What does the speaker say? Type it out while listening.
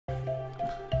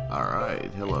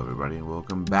Alright, hello everybody and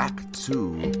welcome back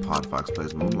to Podfox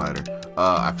Plays Moonlighter.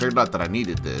 I figured out that I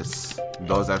needed this.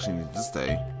 Those actually need to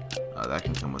stay. That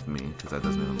can come with me, because that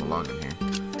doesn't even belong in here.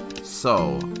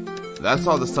 So, that's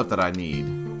all the stuff that I need.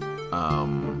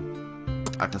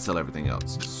 I can sell everything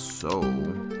else. So,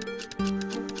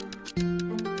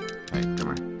 hey,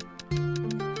 come here.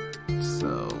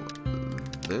 So,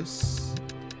 this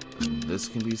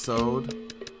can be sold.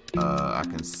 I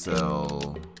can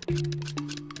sell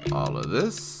all of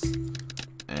this,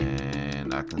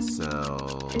 and I can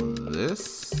sell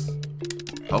this.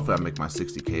 Hopefully I make my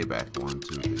 60k back. 1,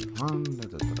 2, 3, 1,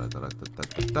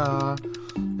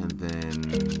 and then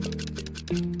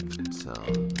sell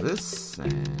this,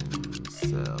 and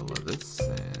sell this,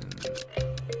 and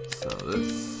sell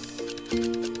this,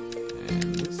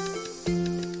 and this.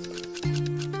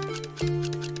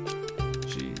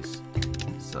 Jeez.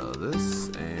 Sell this,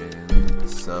 and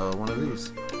sell one of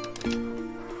these.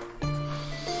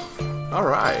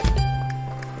 Alright,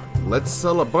 let's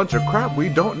sell a bunch of crap we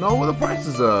don't know where the price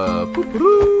is of.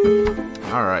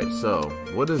 Alright, so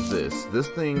what is this? This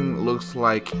thing looks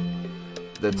like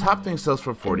the top thing sells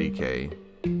for 40k.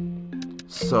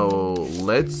 So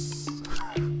let's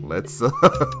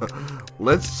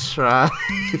try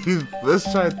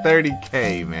let's try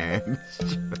 30k, man.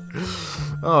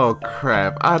 Oh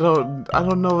crap, I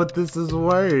don't know what this is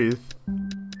worth.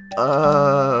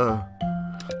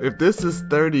 If this is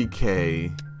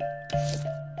 30k,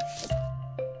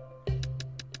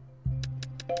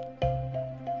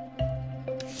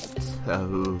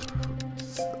 so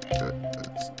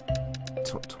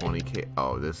 20k.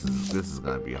 Oh, this is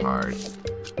gonna be hard.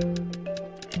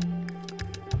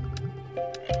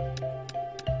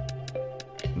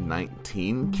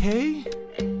 $19k?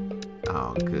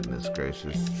 Oh goodness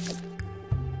gracious!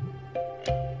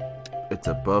 It's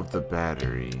above the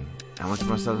battery. How much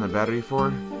am I selling the battery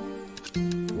for?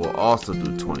 We'll also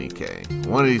do 20k.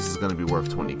 One of these is going to be worth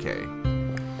 20k.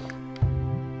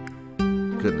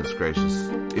 Goodness gracious.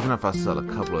 Even if I sell a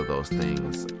couple of those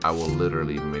things, I will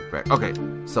literally make back. Okay,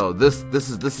 so this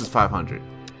is 500.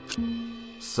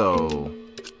 So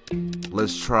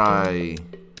let's try.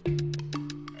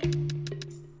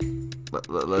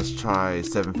 Let's try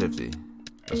 750.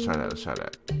 Let's try that. Let's try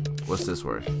that. What's this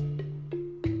worth?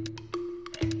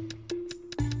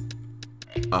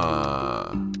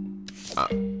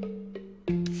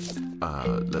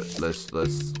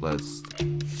 Let's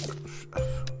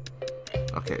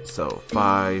okay, so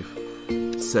 5,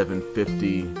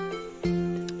 750,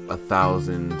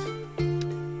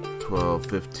 1,000, 12,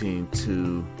 15,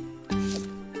 2.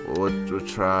 We'll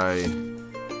try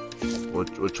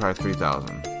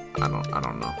 3,000. I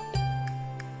don't know.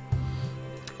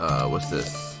 What's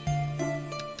this?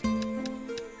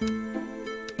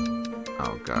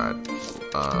 Oh god.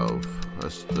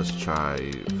 Let's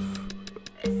try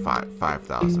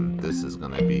 5,000. This is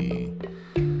gonna be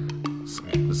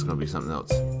something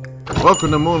else.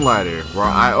 Welcome to Moonlighter, where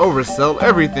I oversell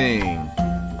everything.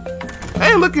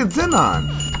 Hey, look at Zenon.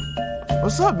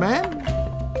 What's up, man?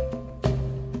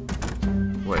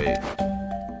 Wait.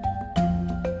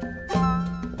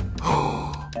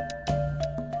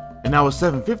 And that was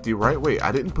 750, right? Wait,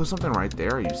 I didn't put something right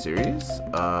there. Are you serious?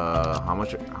 How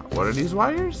much? What are these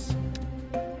wires?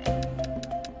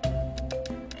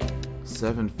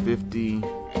 750.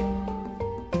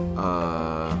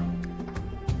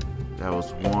 That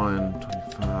was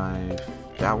 125.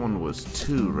 That one was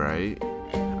 2, right?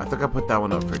 I think I put that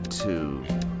one up for 2,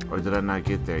 or did I not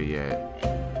get there yet?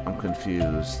 I'm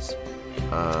confused.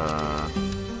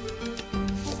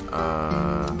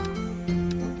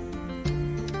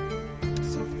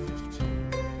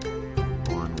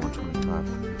 750. 125,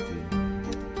 50.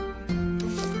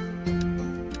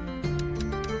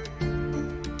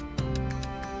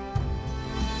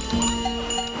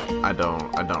 I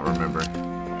don't remember.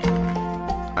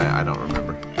 I don't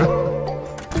remember.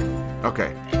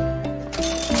 Okay.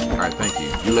 Alright, thank you.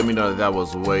 You let me know that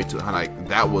was way too, like,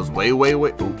 that was way,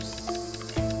 oops.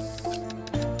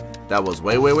 That was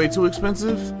way too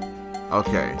expensive?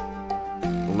 Okay.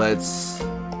 Let's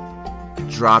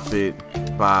drop it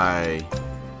by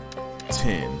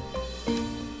 10.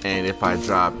 And if I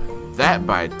drop that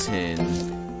by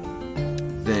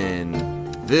 10, then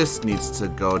this needs to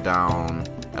go down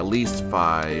at least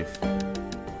 5.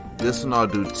 This one I'll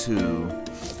do 2.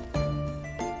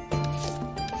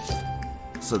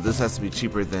 So this has to be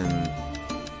cheaper than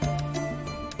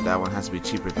that one. Has to be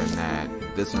cheaper than that.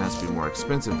 This one has to be more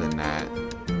expensive than that.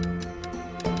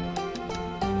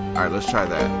 All right, let's try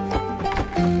that.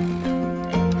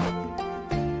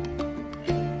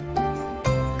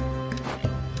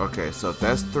 Okay, so if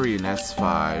that's 3 and that's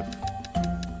 5,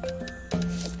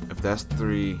 that's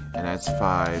 3, and that's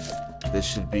 5. This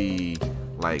should be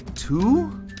like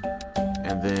 2,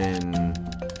 and then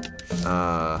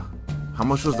how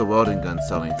much was the welding gun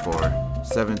selling for?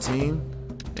 17.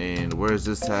 And where is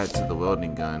this at to the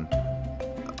welding gun?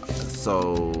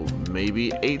 So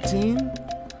maybe 18.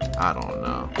 I don't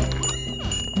know.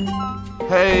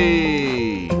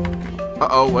 Hey.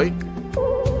 Uh-oh, wait.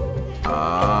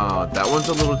 That one's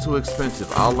a little too expensive.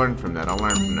 I'll learn from that.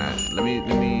 Let me.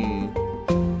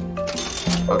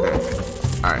 Okay.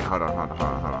 Alright, hold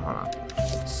on.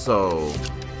 So,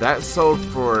 that sold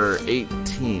for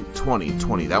 18,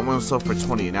 20. That one sold for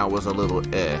 20, and that was a little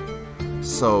eh.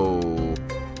 So,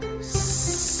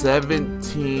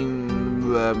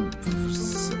 17,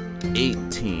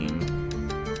 18.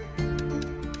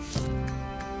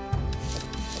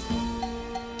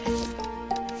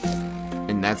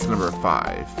 And that's number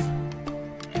 5.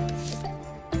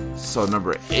 So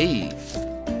number 8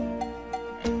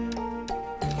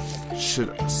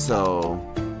 should sell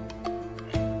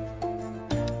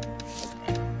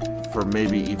for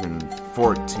maybe even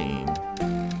 14.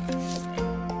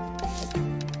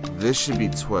 This should be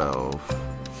 12.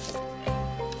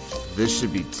 This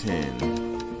should be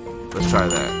 10. Let's try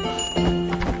that.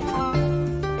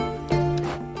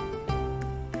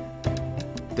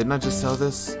 Didn't I just sell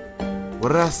this? What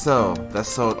did I sell? That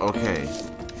sold, okay.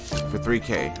 For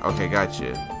 3K. Okay,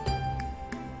 gotcha.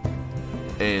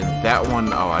 And that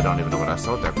one, oh, I don't even know what I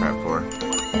sold that crap for.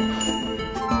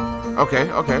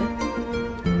 Okay.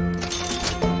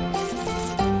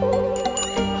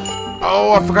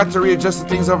 Oh, I forgot to readjust the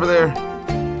things over there.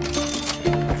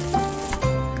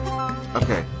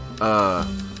 Okay.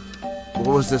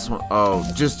 What was this one? Oh,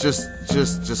 just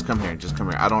come here. Just come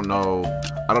here. I don't know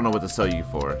what to sell you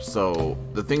for. So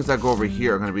the things that go over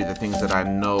here are going to be the things that I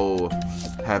know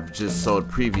have just sold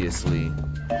previously.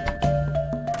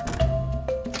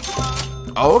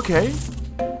 Oh, okay.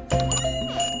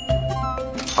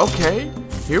 Okay.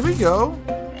 Here we go.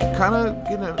 Kind of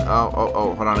getting.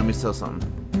 Oh. Hold on. Let me sell something.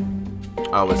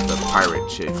 Oh, it's the pirate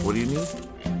chick. What do you need?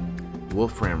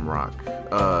 Wolfram rock.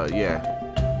 Yeah.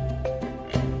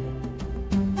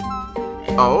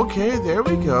 Oh, okay, there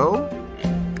we go.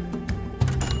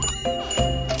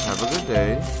 Have a good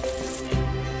day.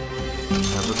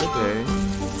 Have a good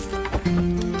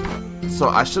day. So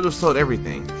I should have sold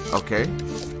everything. Okay.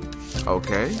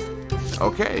 Okay.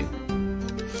 Okay.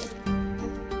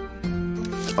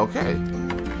 Okay.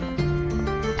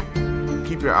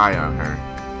 Keep your eye on her.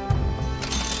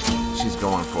 She's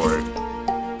going for it.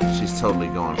 She's totally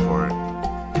going for it.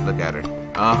 Look at her.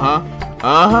 Uh-huh.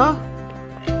 Uh-huh.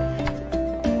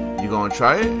 You gonna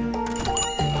try it?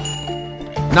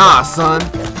 Nah, son.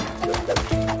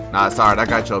 Nah, it's alright. I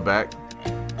got your back.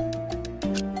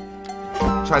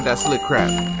 Try that slick crap.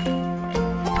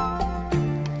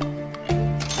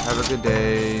 Have a good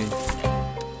day.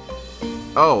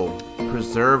 Oh,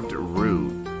 preserved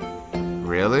root.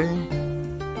 Really?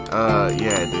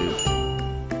 Yeah, dude.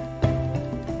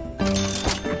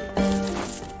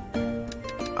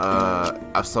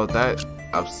 I've sold that.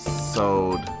 I've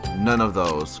sold none of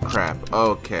those. Crap.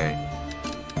 Okay.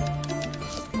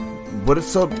 What is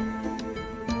sold?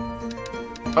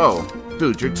 Oh,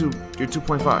 dude, you're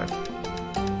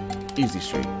 2.5. Easy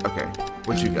street. Okay.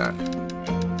 What you got?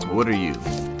 What are you?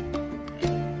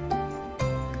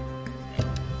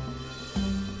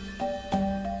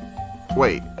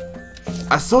 Wait.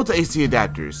 I sold the AC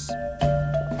adapters.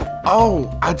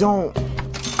 Oh, I don't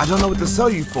know what to sell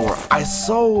you for. I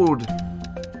sold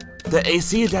the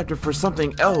AC adapter for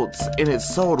something else, and it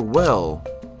sold well.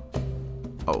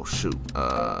 Oh, shoot.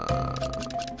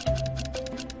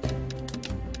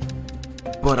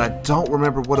 But I don't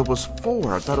remember what it was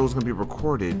for. I thought it was going to be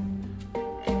recorded.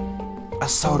 I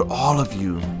sold all of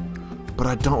you, but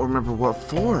I don't remember what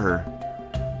for.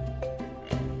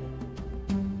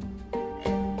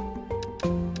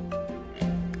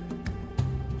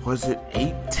 Was it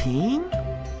 18?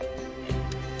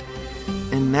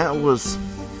 And that was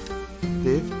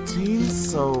 15,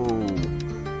 so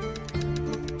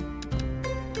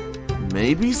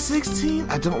maybe 16?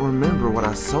 I don't remember what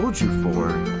I sold you for.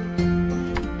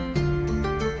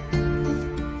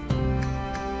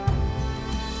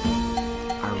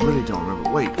 I really don't remember.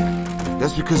 Wait,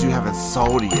 that's because you haven't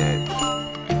sold yet.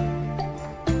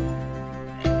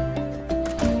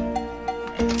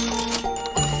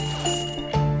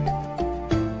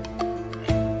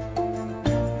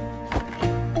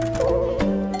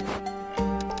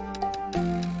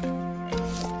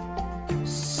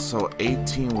 So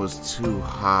 18 was too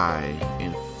high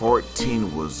and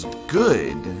 14 was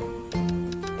good.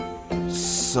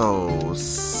 So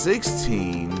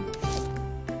 16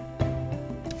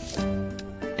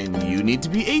 you need to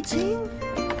be 18?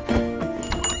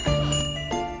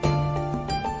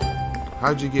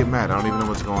 How'd you get mad? I don't even know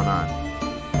what's going on.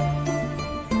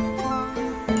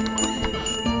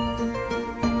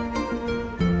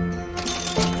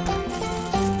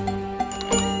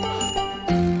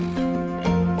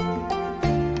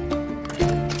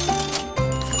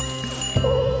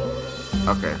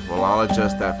 Okay, well, I'll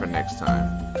adjust that for next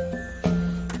time.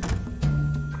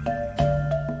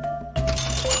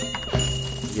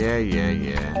 Yeah.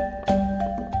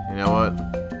 You know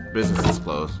what? Business is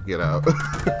closed. Get out.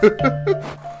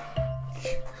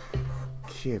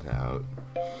 Get out.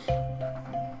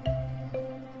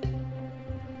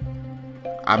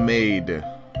 I made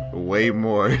way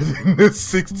more than the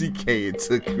 60K it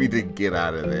took me to get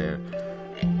out of there.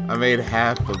 I made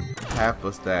half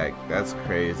a stack. That's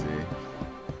crazy.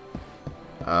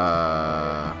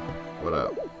 What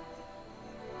up?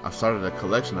 I've started a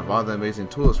collection of all the amazing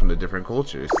tools from the different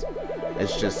cultures.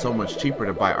 It's just so much cheaper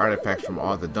to buy artifacts from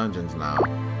all the dungeons now.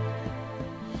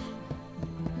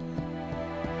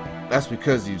 That's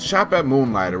because you shop at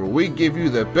Moonlighter, where we give you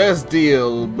the best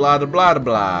deal, blah blah blah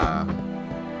blah.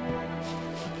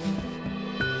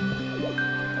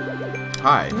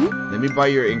 Hi, let me buy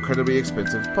your incredibly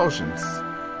expensive potions.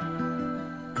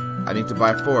 I need to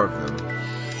buy 4 of them.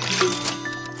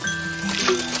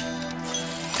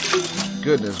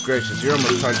 Goodness gracious, you're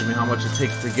almost charging me how much it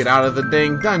takes to get out of the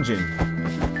dang dungeon.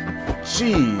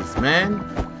 Jeez, man.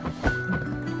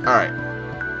 Alright.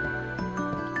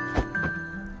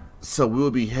 So we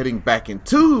will be heading back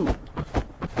into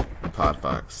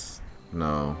Podfox.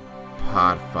 No.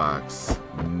 Podfox.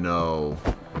 No.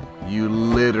 You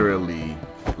literally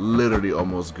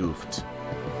almost goofed.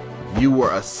 You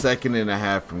were a second and a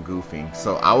half from goofing.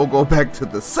 So I will go back to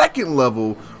the second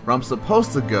level where I'm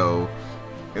supposed to go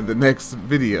in the next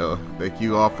video. Thank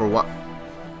you all for watching.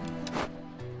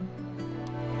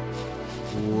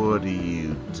 What are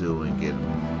you doing in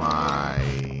my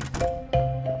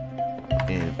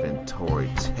inventory,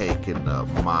 taking up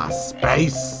my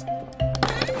space?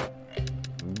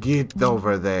 Get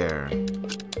over there.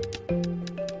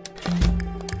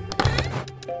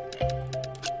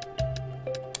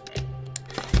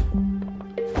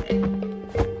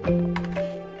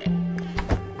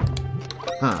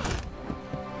 Huh.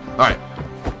 Alright.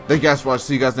 Thank you guys for watching.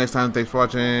 See you guys next time. Thanks for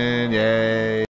watching. Yay.